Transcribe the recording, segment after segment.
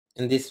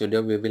In this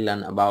video, we will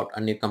learn about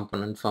a new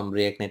component from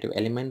React Native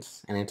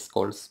Elements, and it's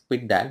called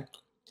SpeedDial.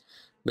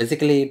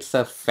 Basically, it's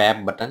a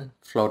fab button,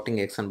 floating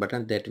action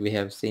button that we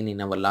have seen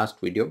in our last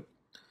video,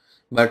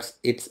 but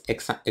it's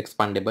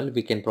expandable.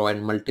 We can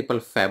provide multiple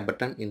fab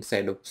button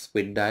inside of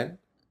SpeedDial.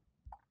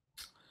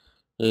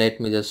 Let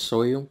me just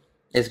show you.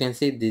 As you can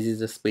see, this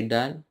is a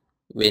SpeedDial.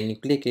 When you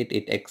click it,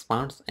 it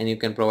expands and you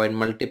can provide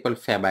multiple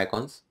fab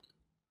icons.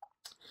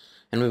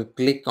 And when we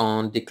click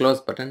on the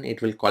close button,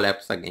 it will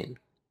collapse again.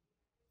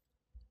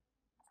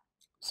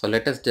 So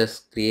let us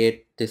just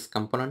create this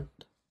component.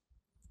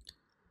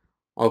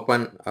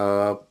 Open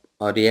a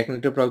React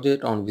Native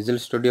project on Visual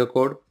Studio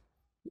Code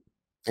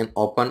and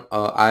open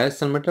a iOS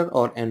simulator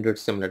or Android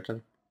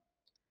simulator.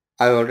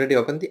 I already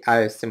opened the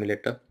iOS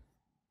simulator.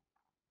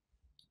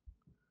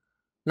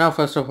 Now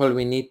first of all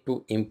we need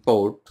to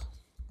import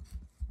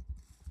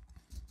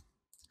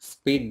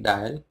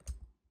SpeedDial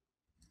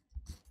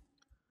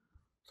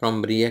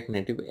from React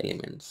Native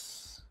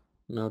Elements.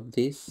 Not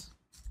this,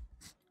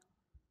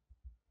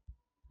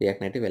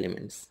 React Native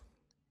Elements.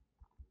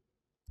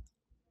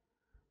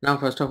 Now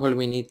first of all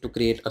we need to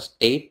create a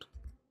state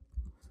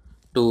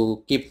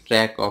to keep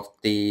track of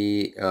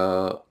the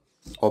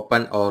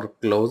open or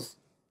close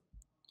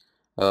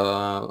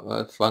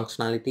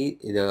functionality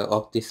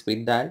of the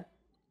SpeedDial.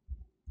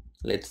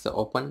 Let's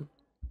open,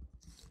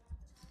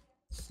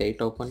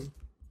 set open.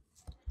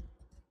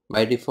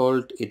 By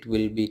default it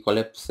will be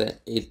collapse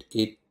it,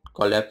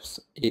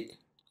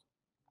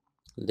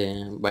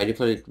 then by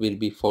default it will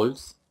be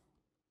false.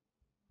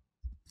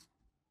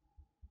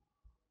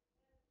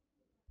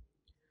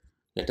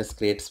 Let us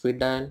create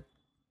SpeedDial.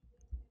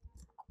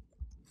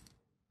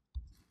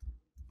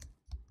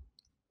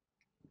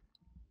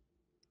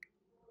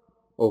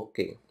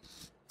 Okay,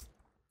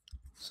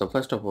 so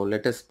first of all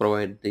let us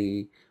provide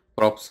the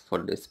props for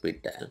the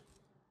SpeedDial.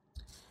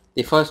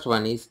 The first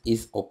one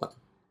is open.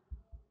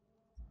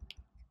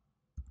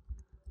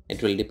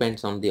 It will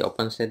depends on the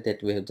open set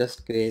that we have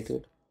just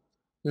created.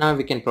 Now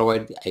we can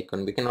provide the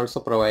icon. We can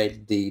also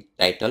provide the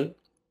title,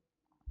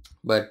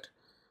 but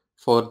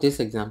for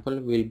this example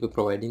we will be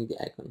providing the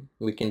icon.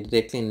 We can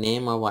directly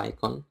name our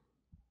icon.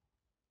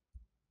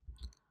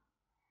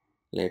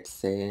 Let's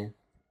say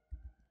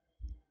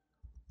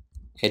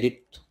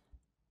edit.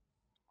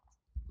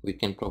 We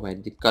can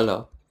provide the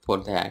color for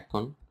the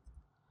icon.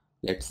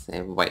 Let's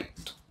say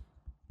white.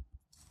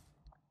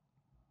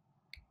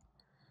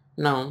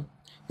 Now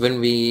when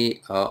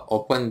we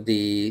open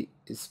the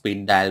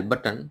SpeedDial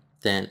button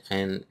then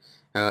and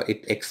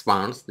it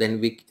expands, then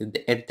we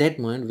at that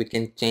moment we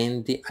can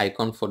change the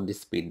icon for the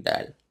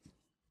SpeedDial.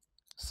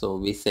 So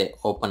we say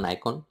open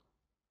icon,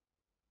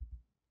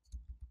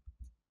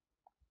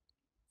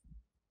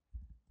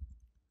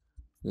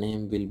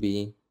 name will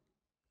be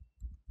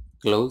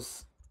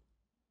close,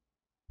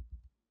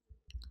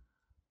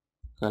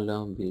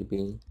 color will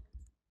be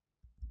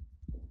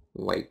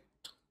white.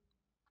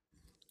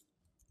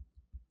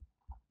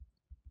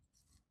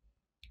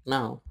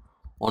 Now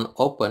on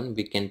open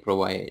we can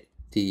provide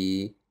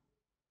the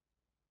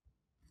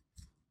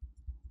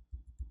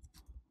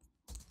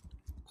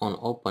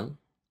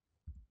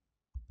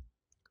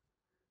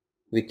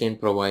we can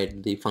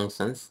provide the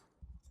functions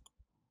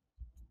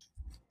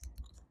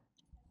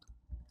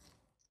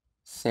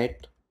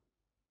set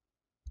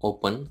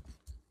open,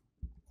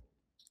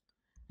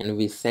 and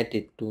we set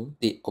it to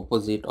the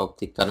opposite of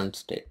the current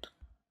state.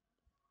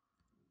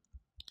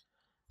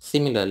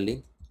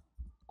 Similarly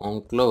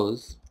on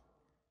close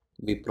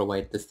we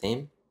provide the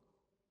same.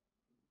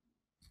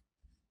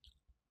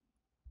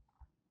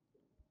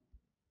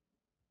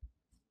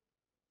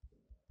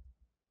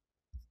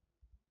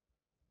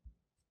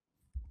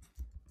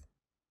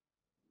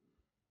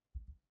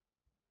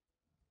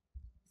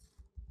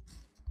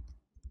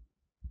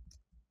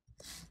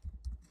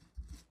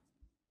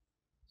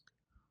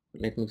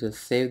 Let me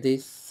just save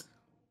this.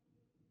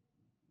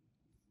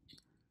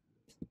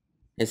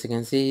 As you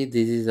can see,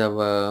 this is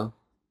our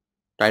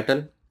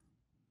title.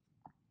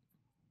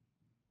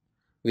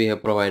 We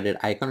have provided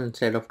icon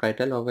instead of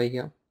title over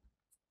here.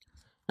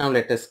 Now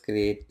let us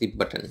create the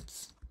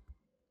buttons.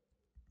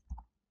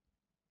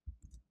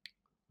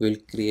 We'll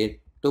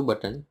create two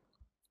buttons,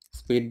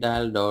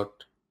 SpeedDial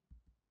dot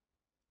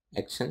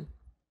action.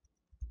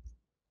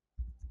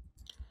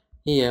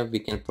 Here we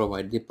can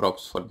provide the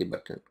props for the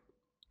button.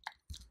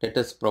 Let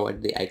us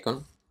provide the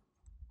icon,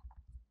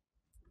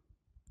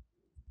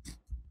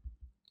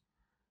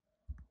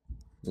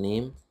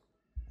 name,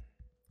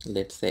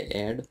 let's say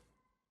add,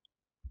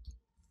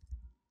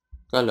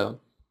 color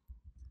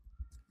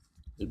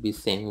will be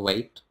same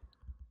white,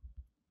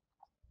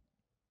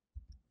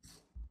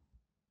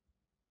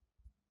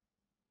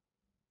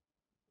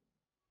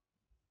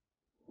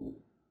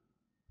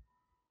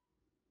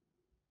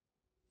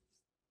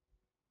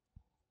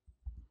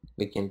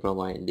 we can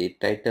provide the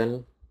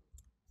title,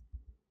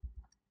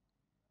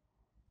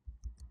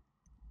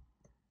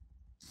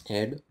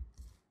 add.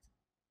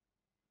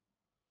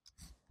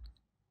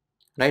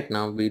 Right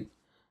now we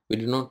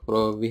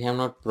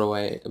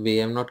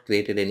have not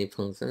created any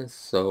functions,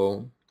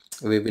 so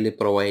we will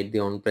provide the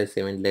on-press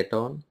event later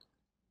on.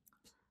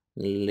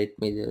 Let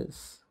me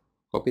just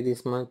copy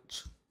this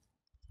much,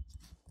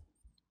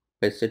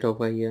 paste it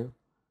over here.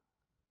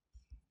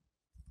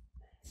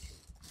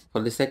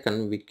 For the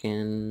second, we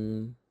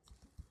can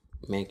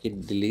make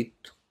it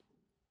delete.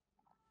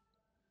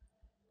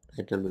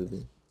 Title will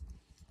be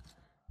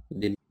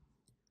delete.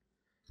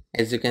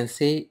 As you can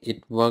see,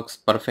 it works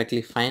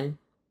perfectly fine.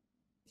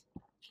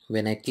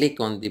 When I click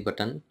on the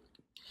button,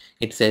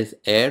 it says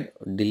add,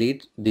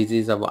 delete. This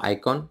is our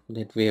icon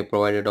that we have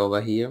provided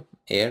over here,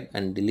 add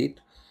and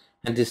delete.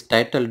 And this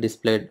title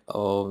displayed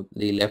on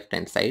the left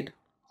hand side,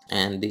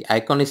 and the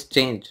icon is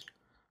changed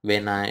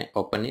when I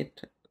open it.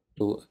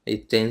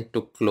 It changed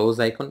to close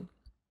icon,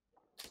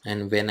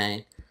 and when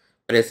I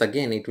press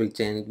again, it will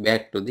change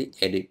back to the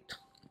edit.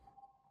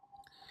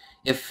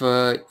 If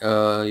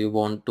you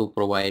want to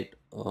provide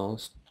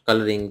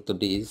coloring to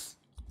these,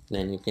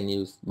 then you can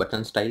use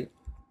button style.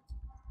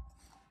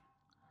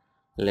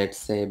 Let's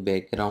say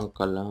background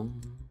color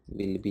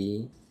will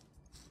be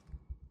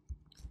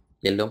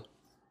yellow,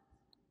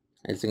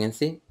 as you can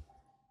see.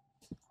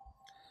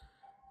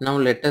 Now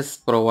let us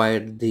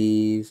provide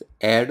this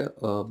add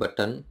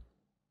button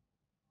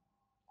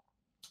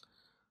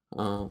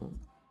uh,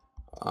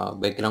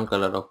 background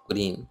color of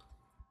green.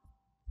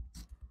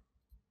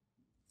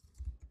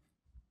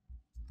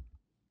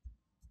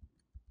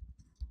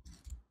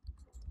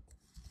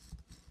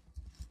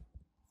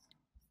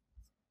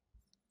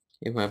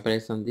 If I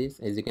press on this,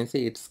 as you can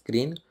see, it's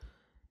green.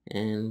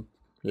 And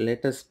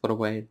let us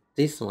provide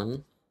this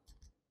one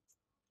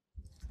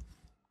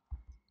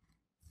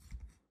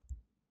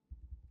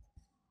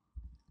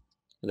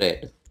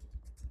red.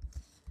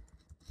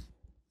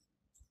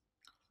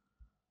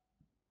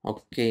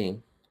 Okay,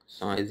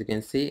 so as you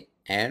can see,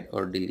 add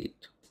or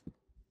delete.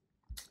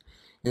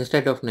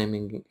 Instead of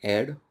naming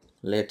add,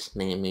 let's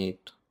name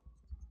it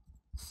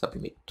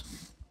submit.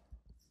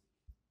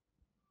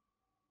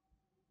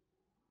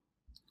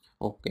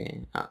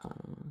 Okay,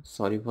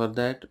 sorry for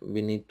that,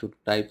 we need to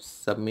type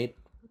submit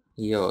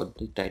here,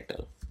 the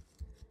title.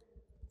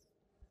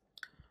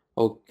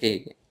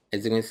 Okay,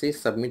 as you can see,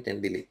 submit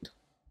and delete.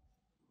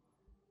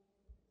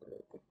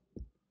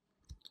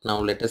 Now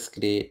let us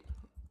create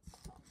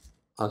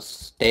a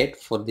state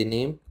for the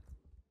name.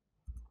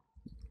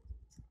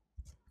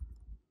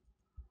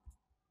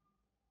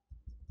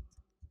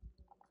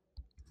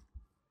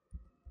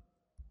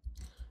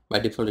 By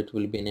default it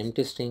will be an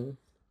empty string.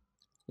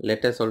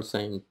 Let us also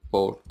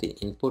import the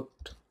input.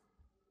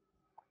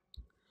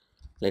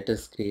 Let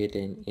us create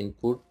an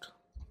input.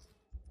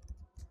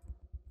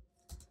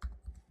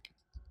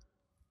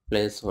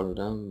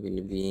 Placeholder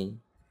will be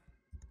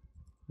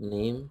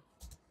name,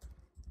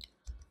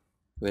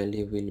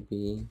 value will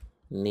be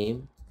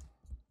name,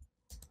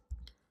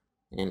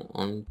 and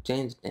on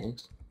change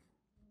text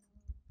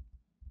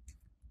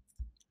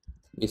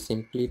we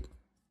simply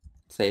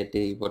set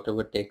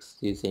whatever text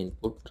is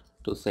input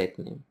to set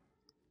name.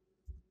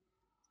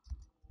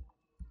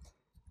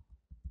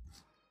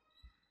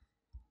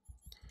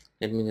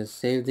 Let me just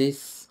save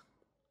this.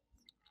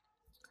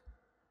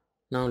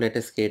 Now let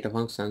us create a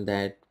function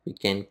that we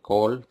can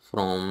call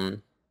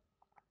from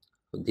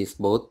this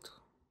both.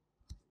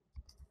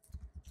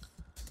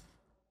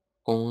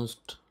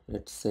 Const,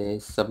 let's say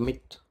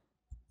submit.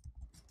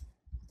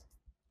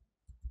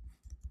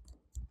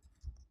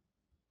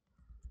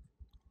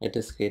 Let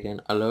us create an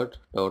alert.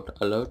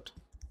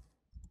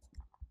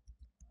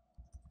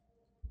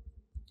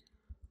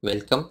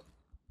 Welcome,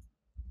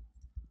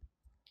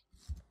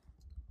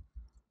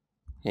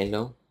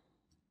 hello,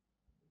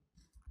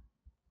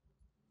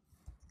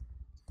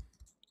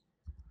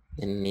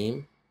 and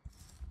name.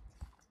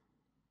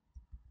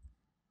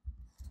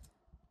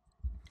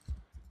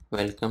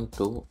 Welcome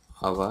to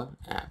our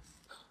app.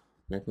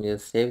 Let me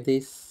just save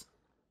this.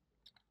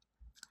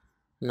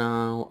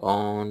 Now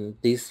on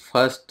this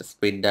first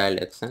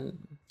SpeedDial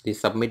action, the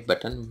submit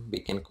button we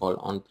can call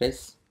on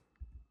press.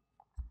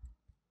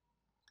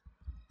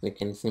 We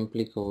can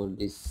simply call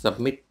this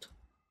submit,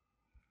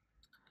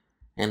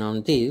 and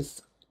on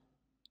this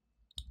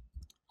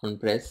on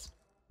press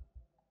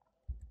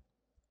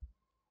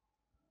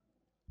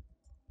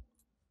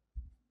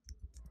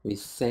we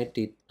set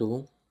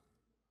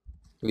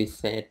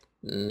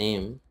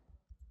name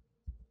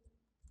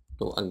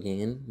to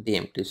again the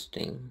empty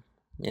string.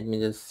 Let me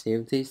just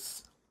save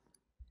this.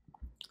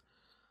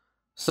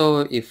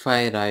 So if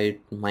I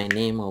write my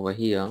name over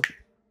here,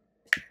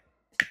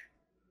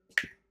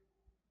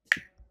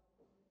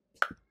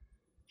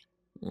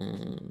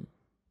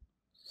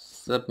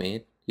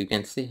 submit, you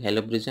can see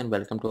hello Bridget,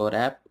 welcome to our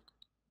app.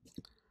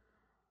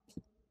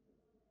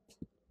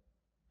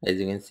 As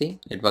you can see,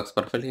 it works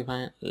perfectly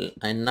fine.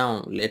 And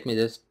now let me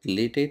just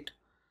delete it,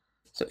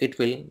 so it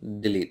will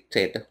delete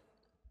it.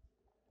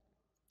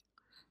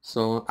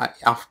 So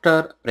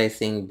after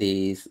pressing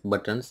these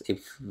buttons,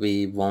 if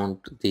we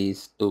want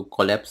these to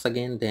collapse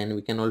again, then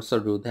we can also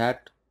do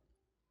that.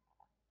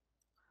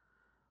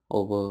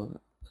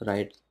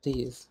 Overwrite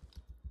these,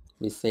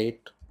 we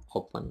set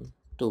open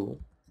to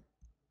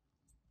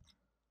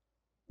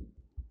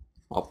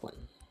open,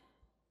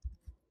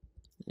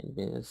 and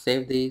we'll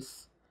save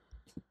this,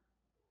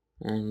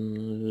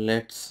 and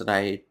let's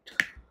write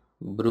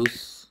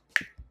Bruce.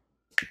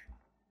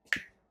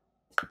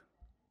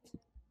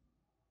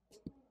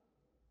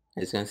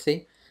 As you can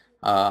see,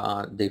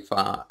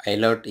 the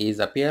alert is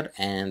appear,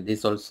 and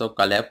this also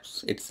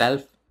collapse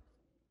itself.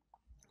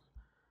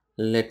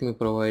 Let me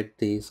provide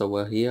this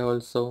over here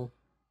also.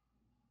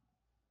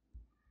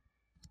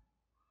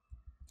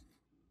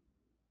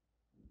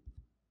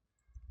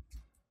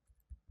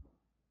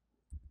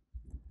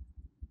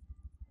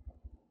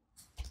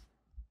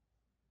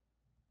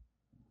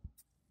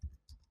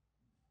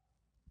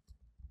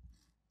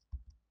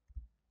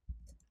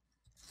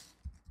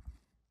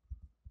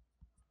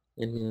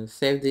 Let me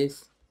save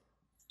this.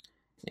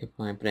 If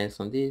I press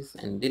on this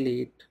and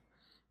delete,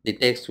 the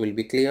text will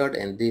be cleared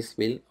and this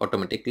will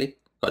automatically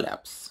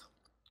collapse.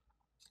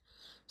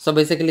 So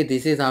basically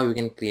this is how you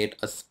can create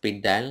a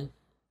speed dial.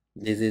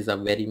 This is a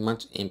very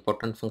much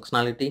important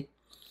functionality.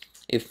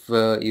 If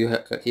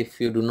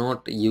if you do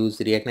not use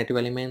React Native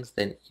Elements,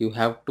 then you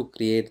have to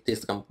create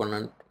this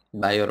component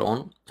by your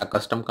own, a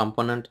custom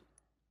component.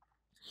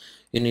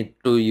 You need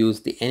to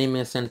use the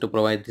animation to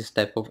provide this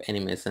type of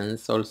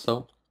animations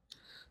also.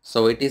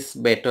 So it is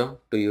better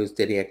to use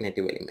the React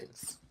Native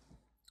Elements.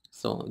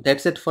 So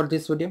that's it for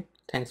this video.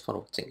 Thanks for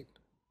watching it.